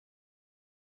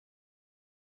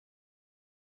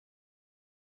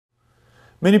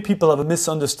Many people have a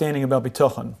misunderstanding about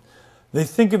bitachon. They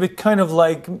think of it kind of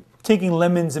like taking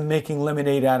lemons and making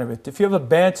lemonade out of it. If you have a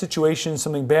bad situation,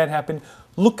 something bad happened,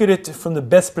 look at it from the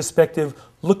best perspective.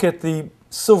 Look at the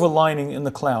silver lining in the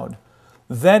cloud.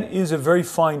 That is a very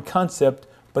fine concept,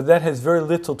 but that has very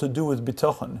little to do with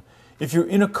bitachon. If you're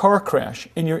in a car crash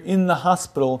and you're in the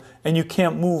hospital and you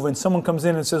can't move and someone comes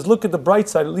in and says, look at the bright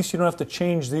side, at least you don't have to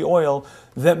change the oil,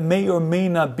 that may or may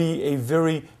not be a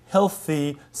very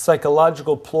healthy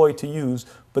psychological ploy to use,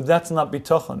 but that's not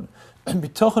bitachon.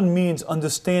 Bitachon means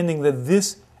understanding that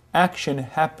this action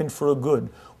happened for a good.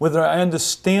 Whether I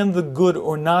understand the good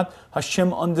or not,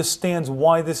 Hashem understands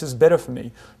why this is better for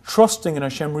me. Trusting in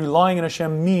Hashem, relying on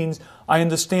Hashem means I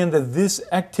understand that this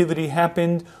activity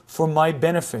happened for my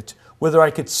benefit. Whether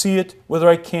I could see it, whether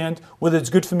I can't, whether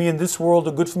it's good for me in this world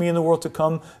or good for me in the world to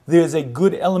come, there's a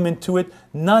good element to it,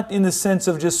 not in the sense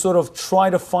of just sort of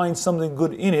try to find something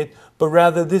good in it, but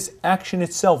rather this action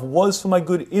itself was for my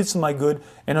good, is for my good,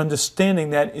 and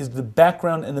understanding that is the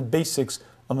background and the basics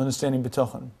of understanding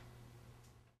bitachon.